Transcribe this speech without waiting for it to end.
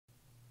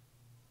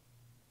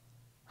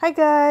Hi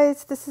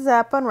guys, this is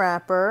App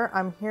Unwrapper.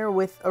 I'm here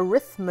with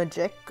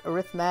Arithmagic.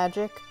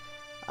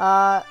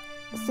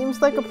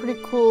 Seems like a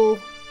pretty cool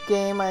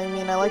game. I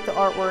mean, I like the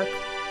artwork.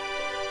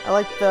 I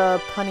like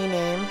the punny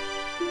name.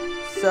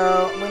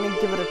 So I'm gonna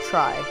give it a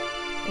try.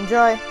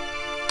 Enjoy!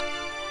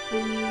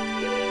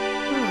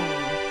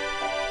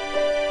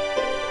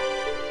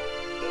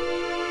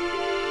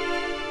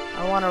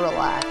 I wanna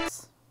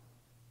relax.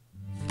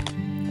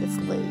 It's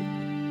late.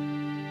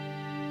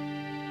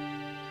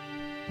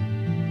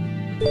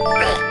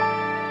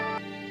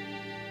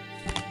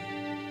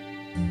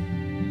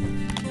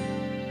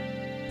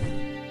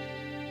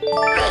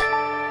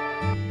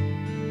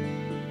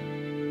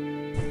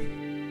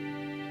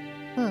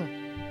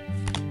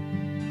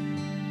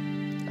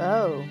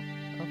 Oh,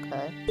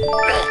 okay.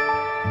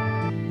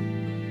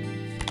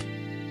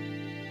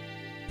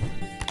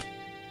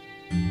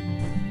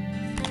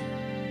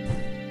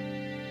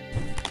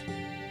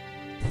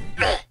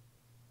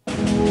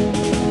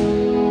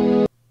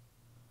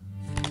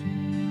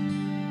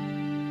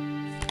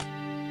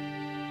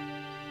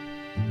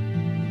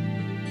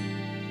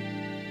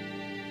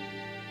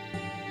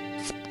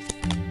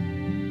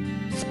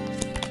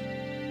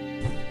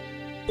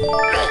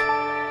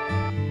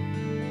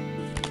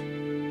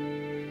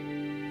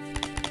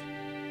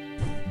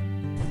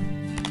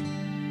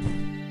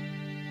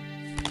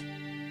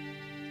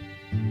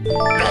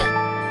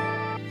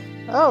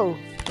 Oh,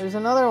 there's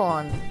another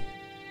one.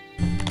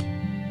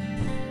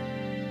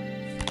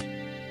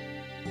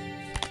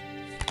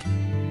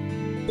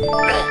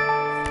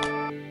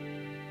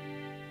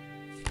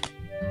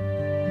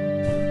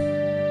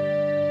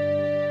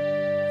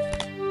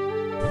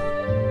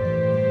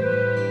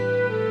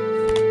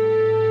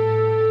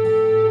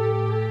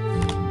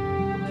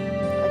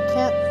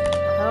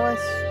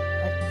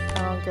 I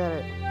don't get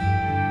it.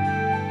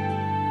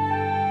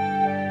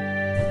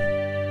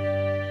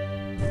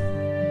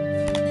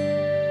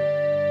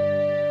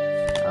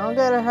 I don't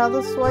get it. How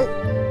does the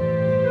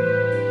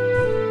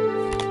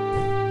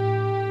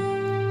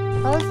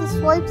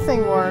swipe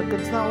thing work?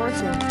 It's not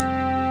working.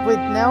 Wait,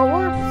 now it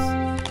works?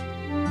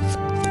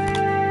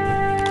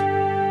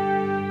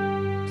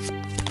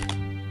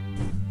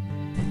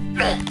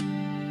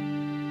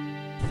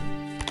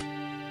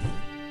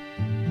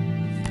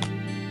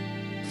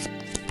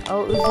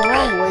 Oh, it was the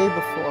wrong way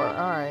before.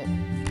 Alright.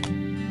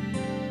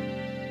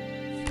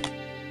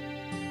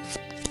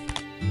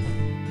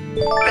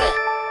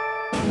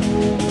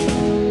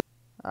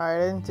 Alright, I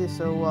didn't do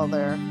so well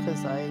there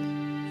because I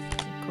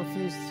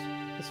confused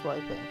the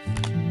swiping.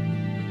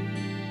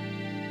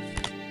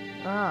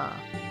 Ah.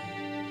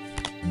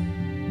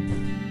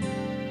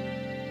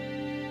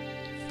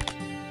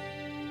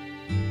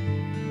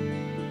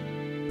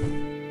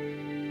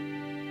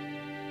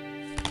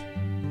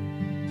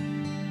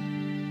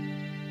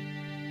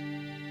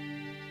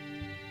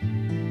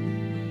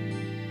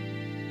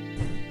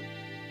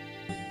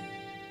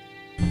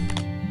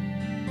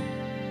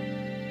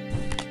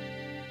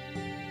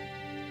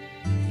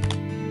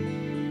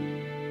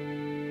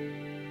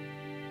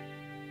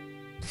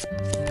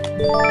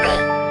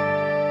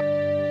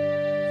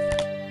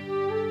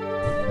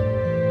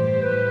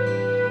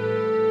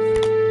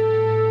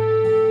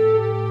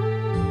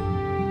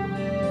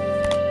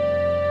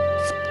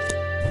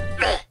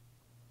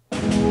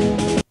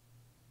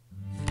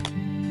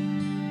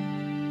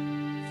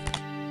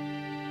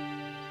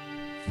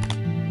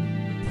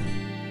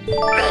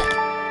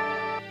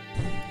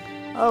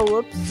 Oh,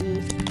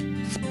 whoopsie.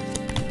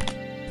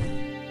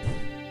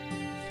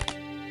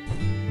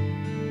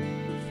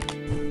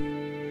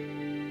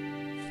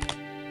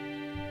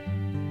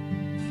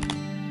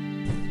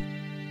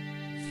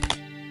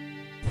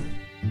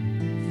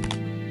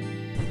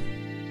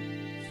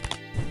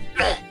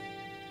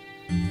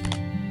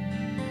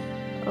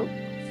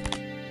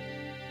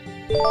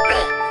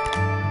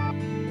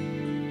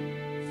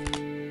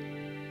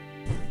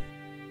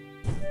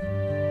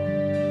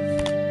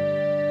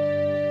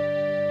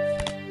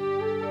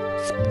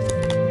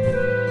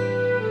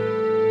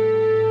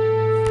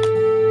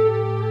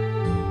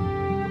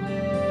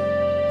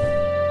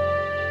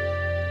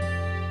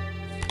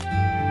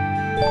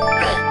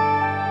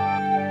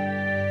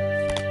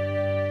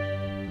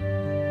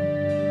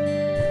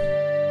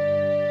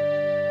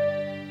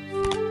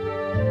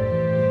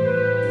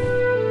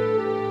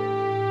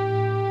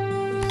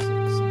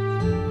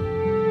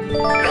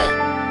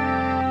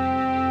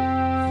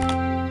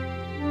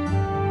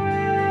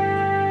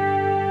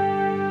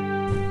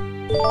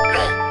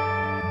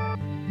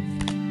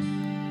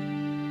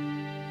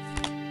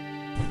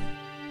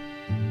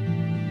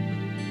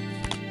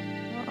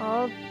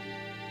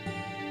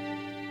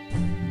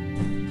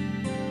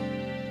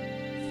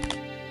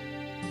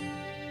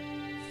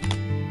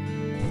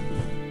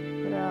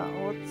 Yeah,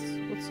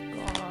 what's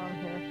going on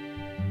here?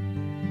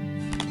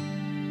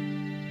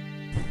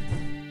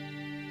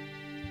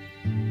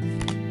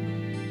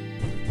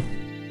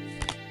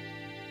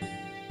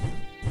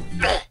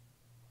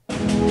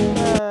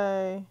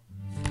 Okay.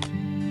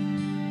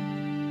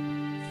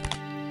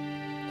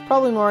 It's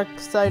probably more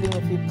exciting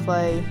if you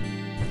play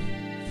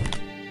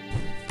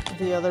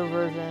the other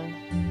version.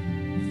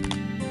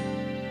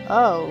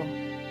 Oh.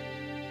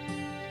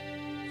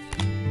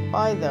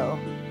 Why though?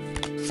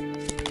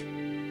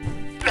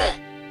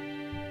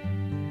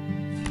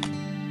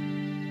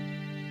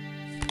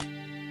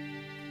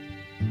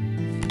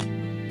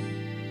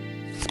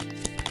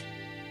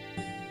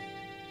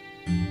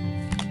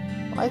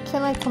 Why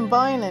can't I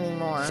combine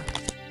anymore?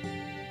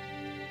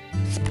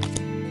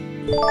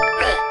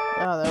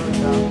 Oh, there we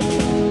go.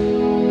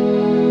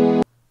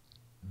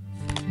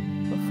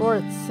 Before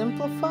it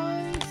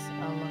simplifies?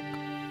 I'm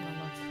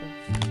not sure.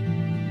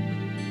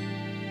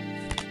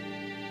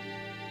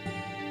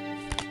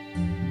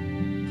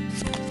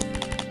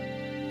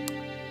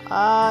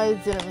 I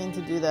didn't mean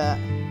to do that.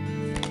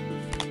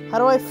 How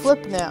do I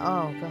flip now?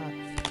 Oh, God.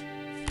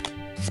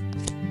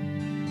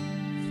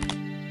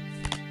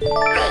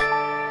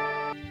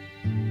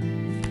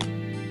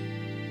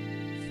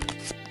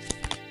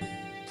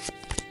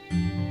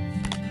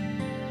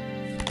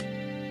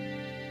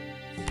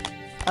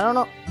 I don't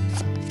know.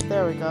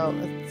 There we go.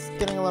 It's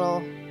getting a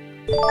little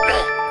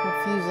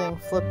confusing,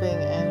 flipping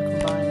and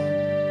combining.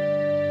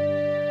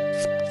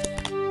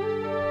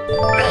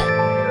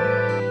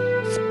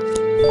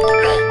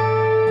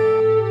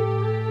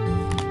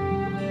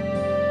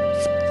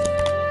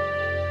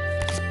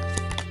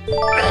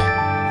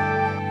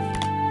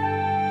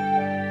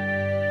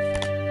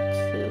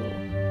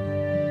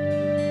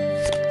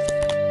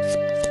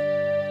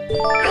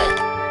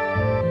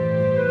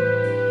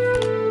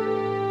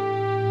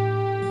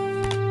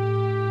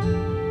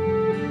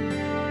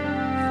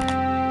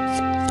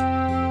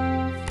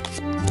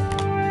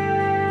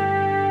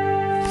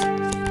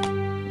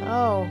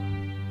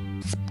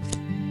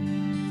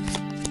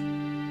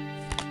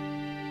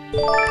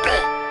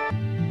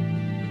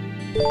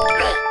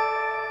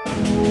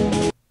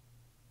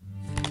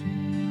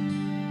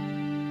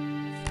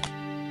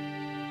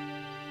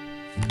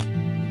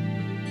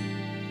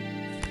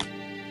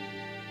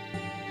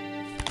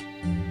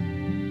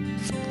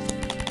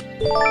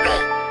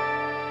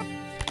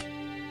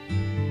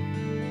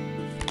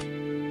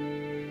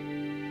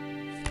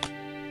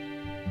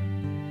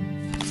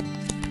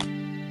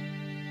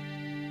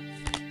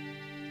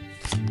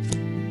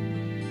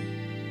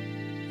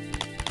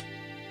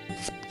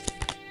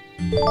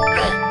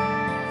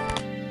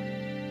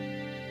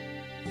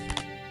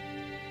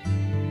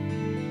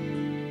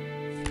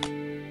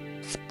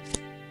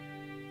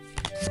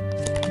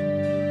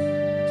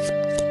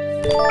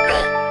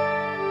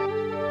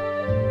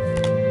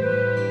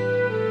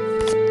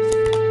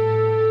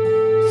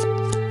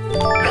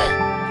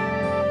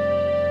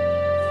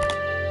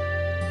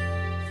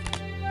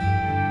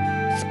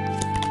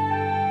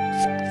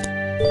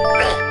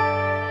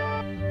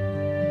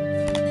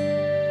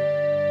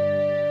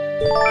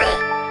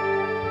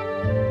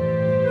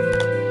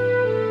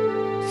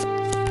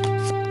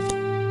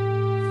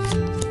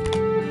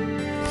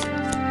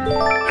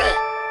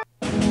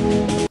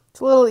 It's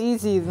a little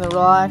easy in the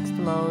relaxed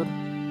mode.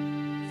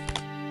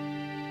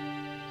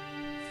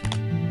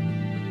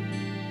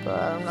 But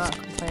I'm not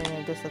complaining,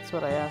 I guess that's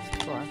what I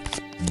asked for.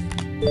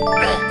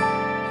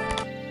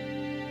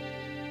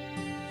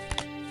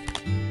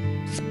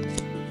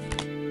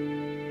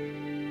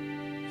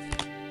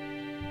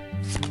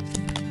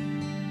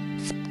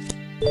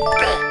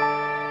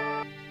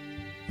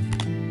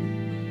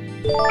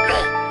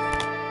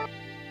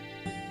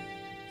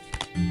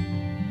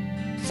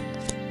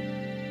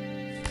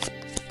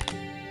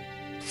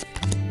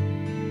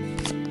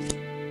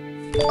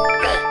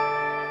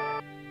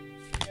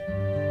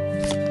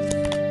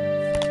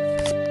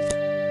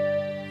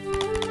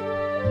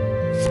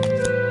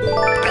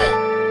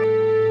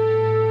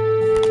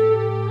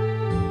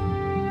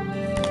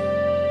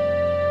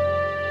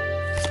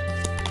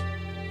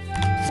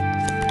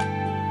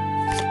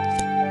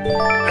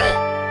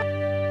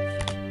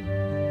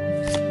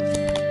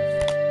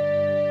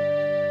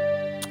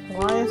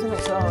 Why isn't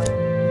it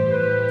going?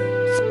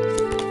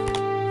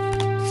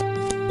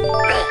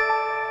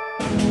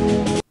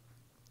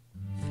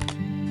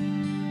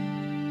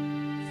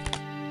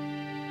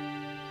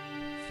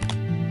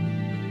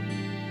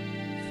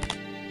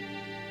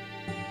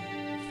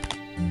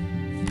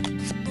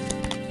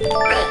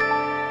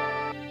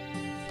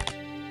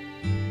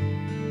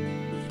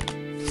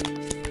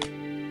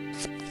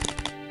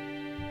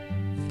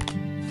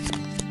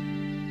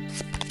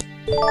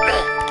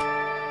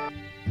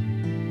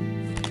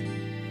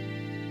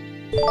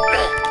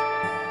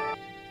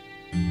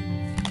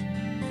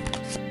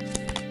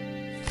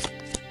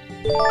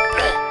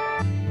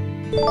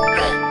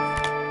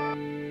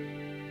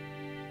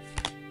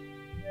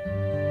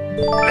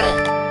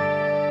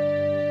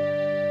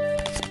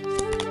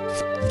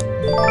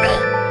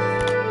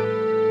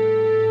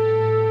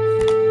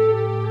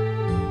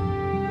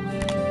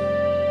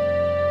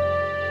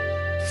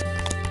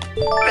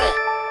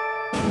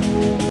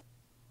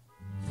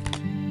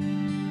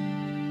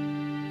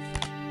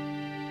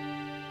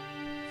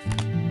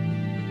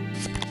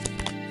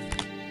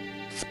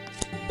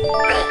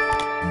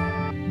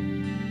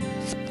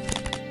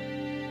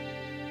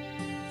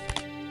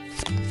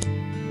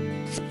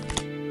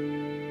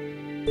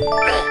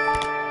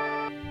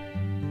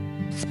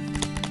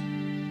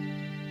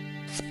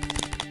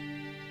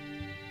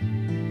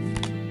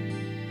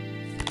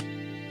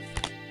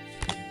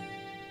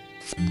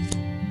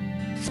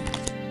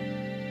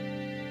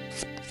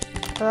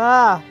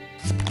 Ah!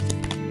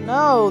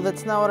 No,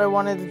 that's not what I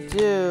wanted to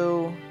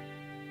do.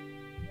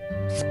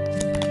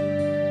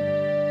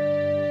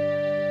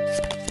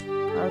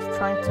 I was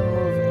trying to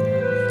move it.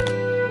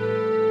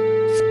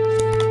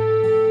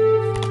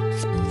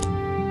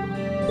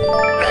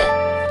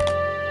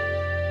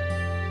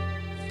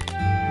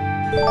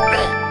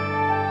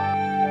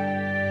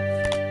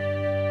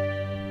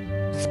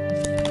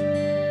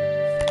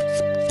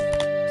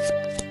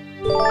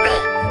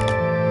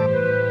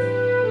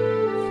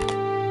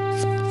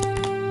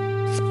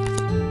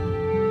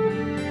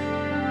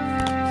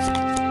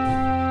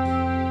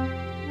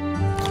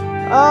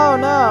 Oh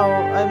no,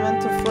 I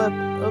meant to flip.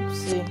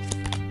 Oopsie.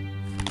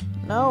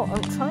 No,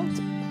 I'm trying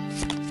to...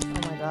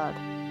 Oh my god.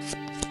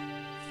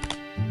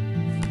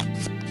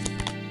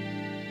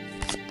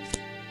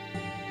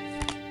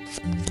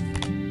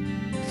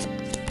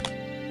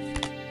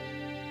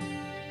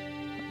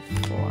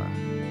 Four.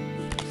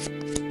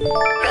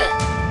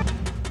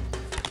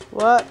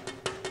 What?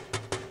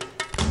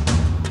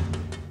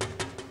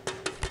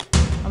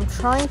 I'm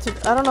trying to...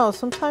 I don't know,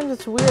 sometimes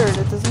it's weird.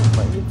 It doesn't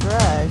let you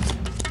drag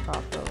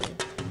properly.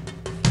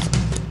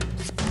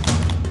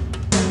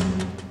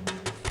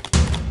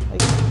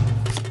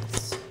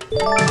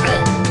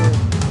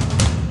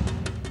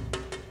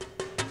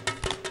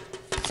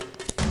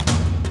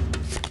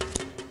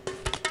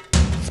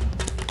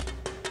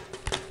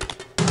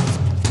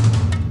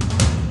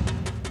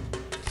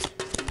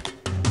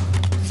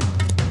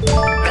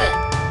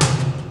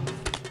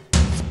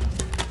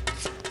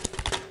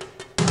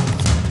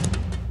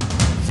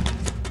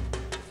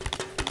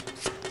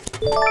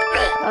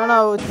 I don't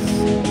know, it's...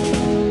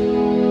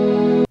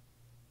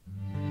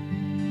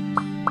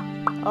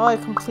 Oh, I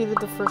completed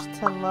the first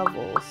 10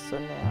 levels, so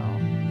now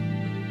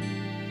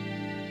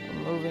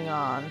I'm moving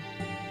on.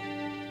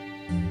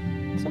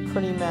 It's a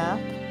pretty map.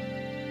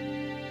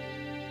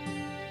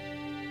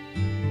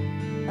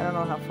 I don't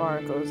know how far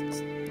it goes, it's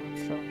not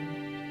showing me.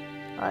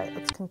 Alright,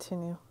 let's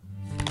continue.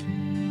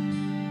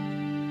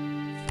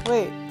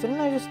 Wait, didn't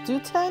I just do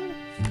 10?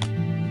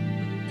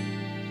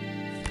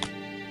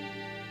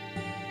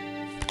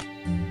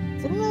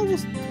 Didn't I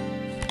just...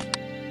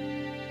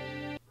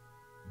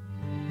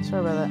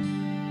 Sorry about that.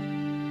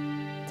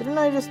 Didn't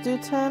I just do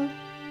 10?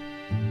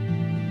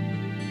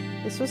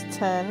 This was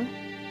 10.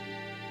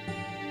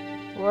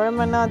 Why am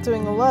I not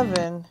doing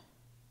 11?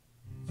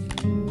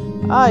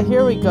 Ah,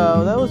 here we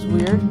go. That was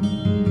weird.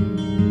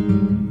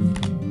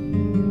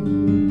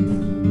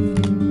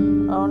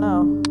 Oh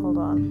no, hold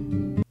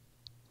on.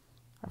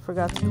 I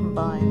forgot to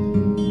combine.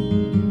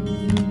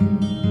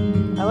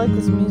 I like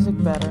this music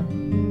better.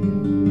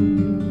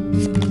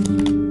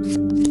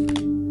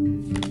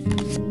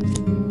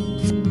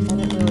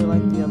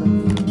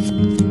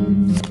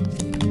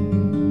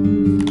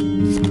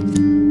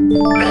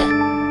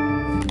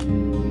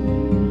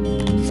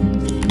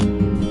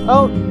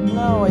 Oh,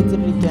 no, I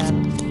did it again.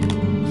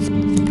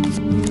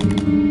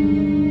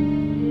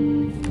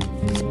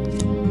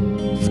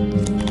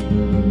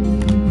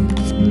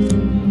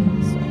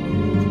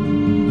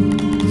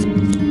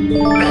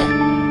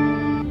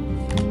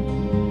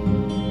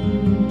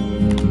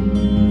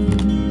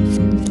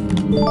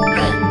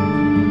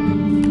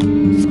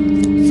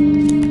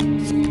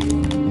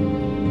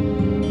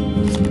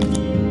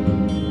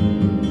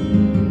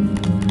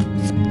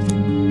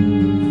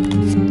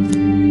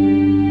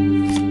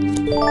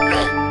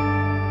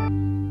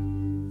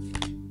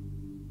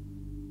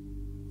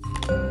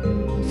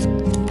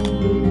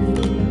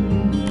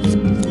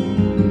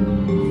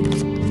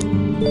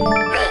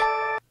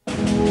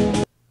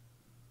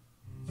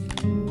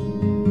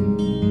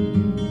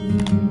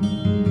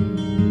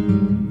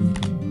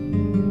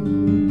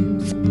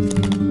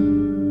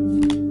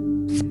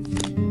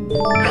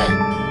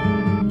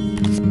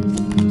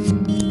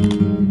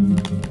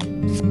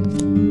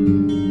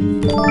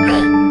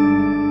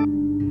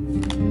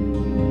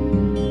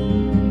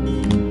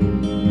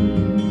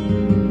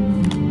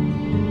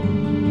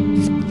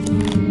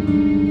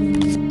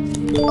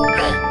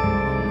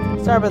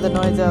 Sorry about the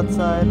noise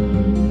outside.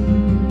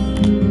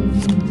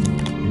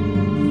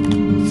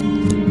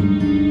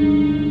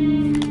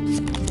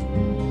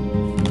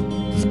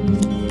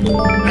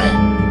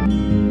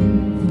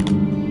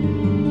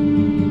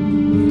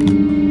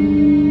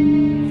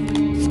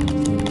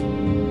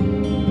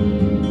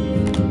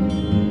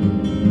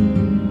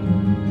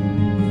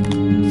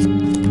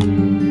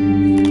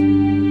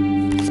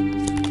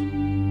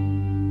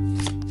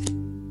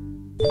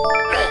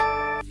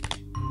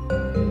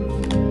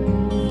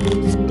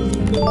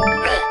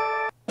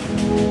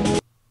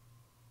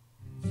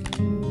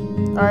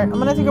 Alright, I'm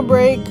gonna take a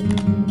break.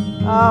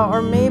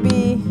 Or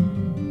maybe...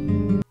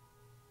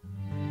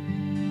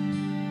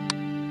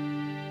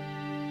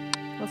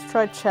 Let's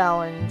try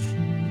challenge.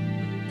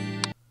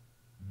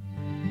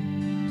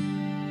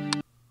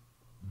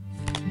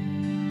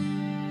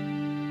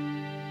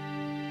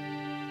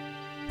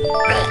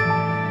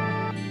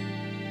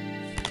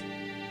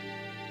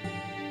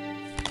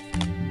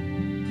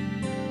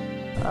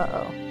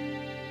 Uh-oh.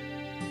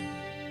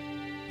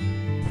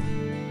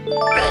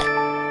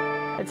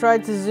 I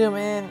tried to zoom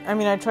in. I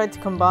mean, I tried to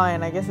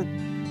combine. I guess it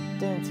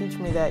didn't teach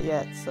me that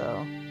yet,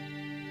 so...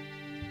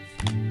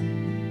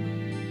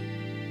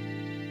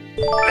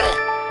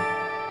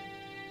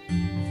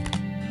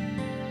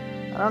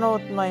 I don't know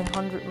what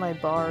my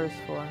bar is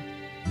for.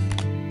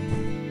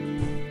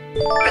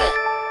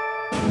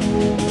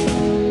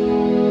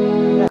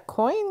 I got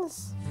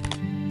coins?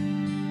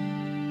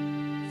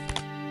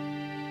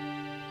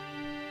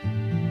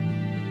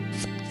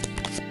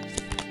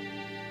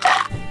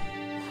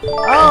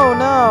 Oh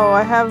no,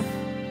 I have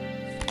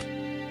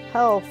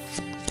health.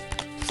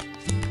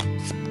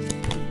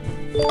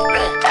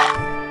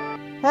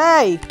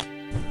 Hey!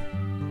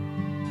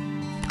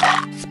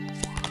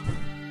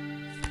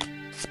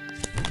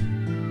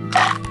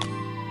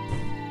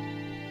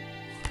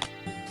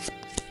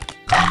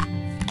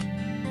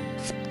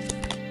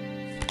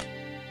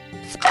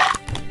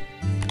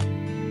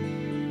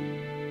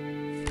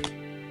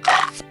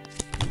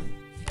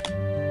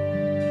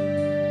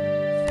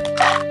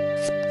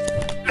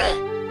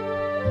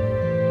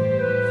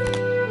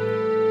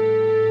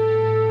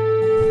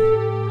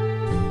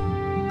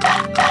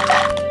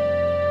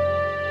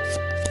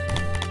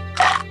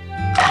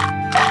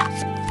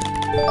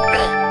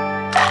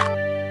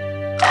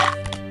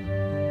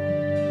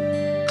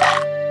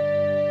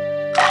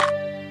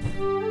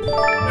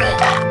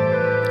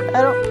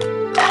 I don't...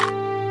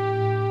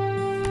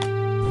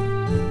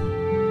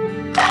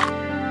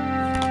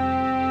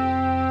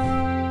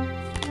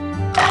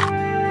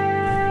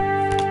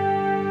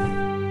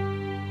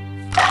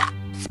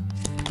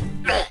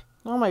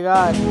 Oh my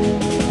god.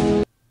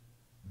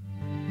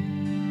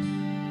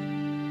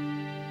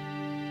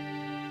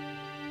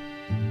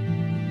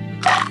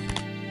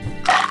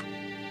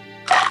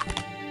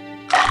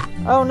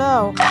 Oh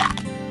no.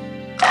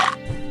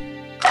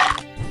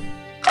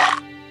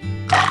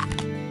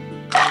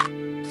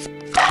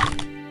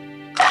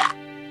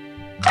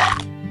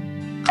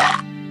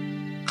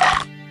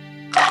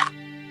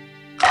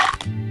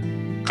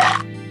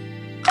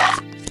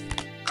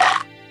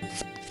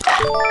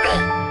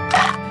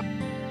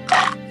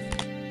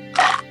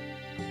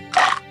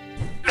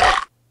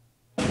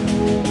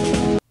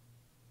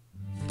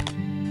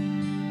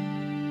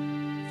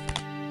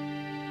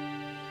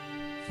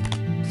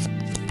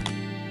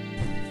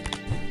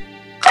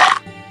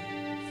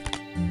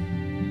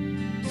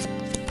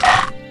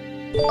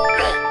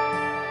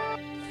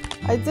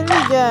 I did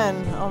it again.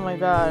 Oh my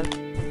god.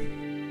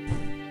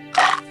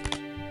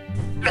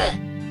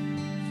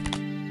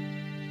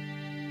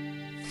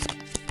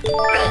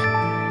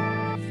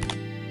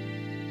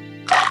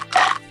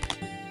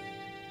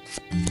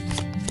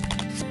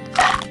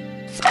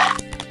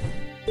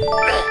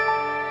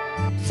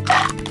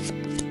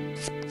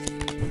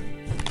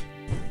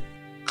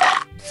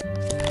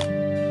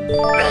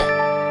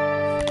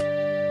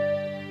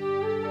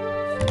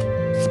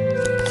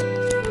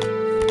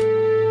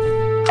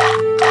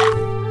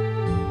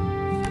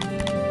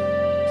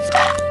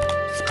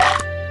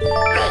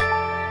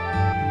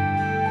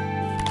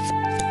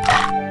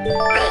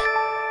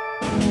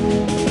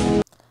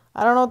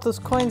 I don't know what those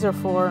coins are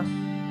for.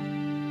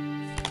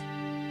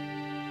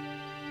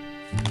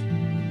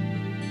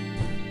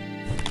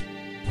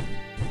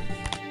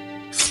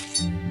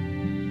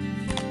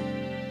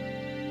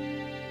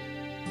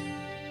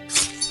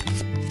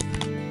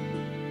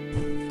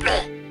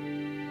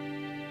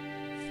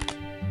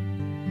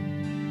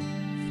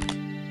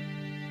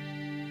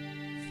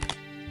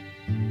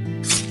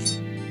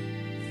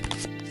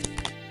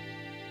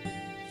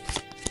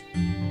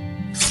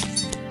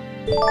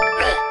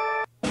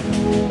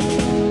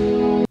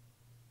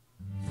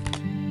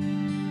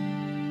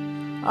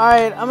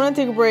 Alright, I'm gonna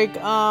take a break.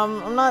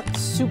 I'm not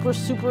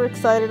super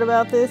excited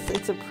about this.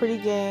 It's a pretty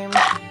game.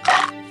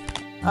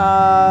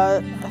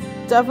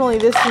 Definitely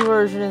this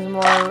version is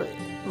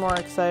more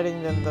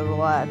exciting than the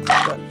relax,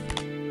 but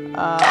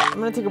I'm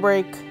gonna take a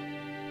break.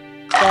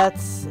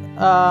 That's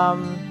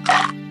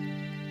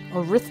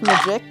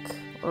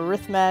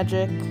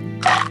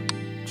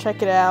Arithmagic.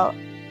 Check it out.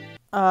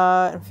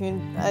 If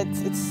you, it's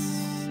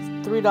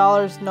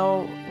 $3,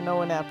 no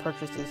in-app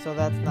purchases, so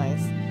that's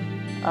nice.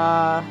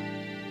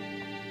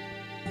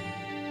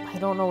 I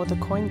don't know what the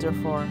coins are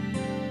for.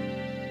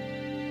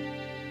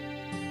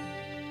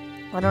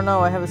 I don't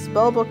know, I have a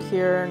spell book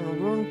here and a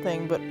rune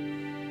thing, but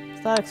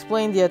it's not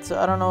explained yet, so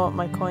I don't know what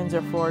my coins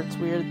are for. It's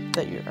weird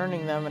that you're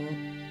earning them and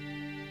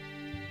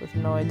with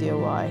no idea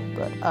why,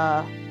 but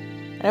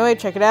anyway,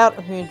 check it out.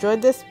 If you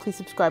enjoyed this, please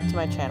subscribe to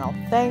my channel.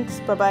 Thanks,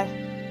 bye-bye.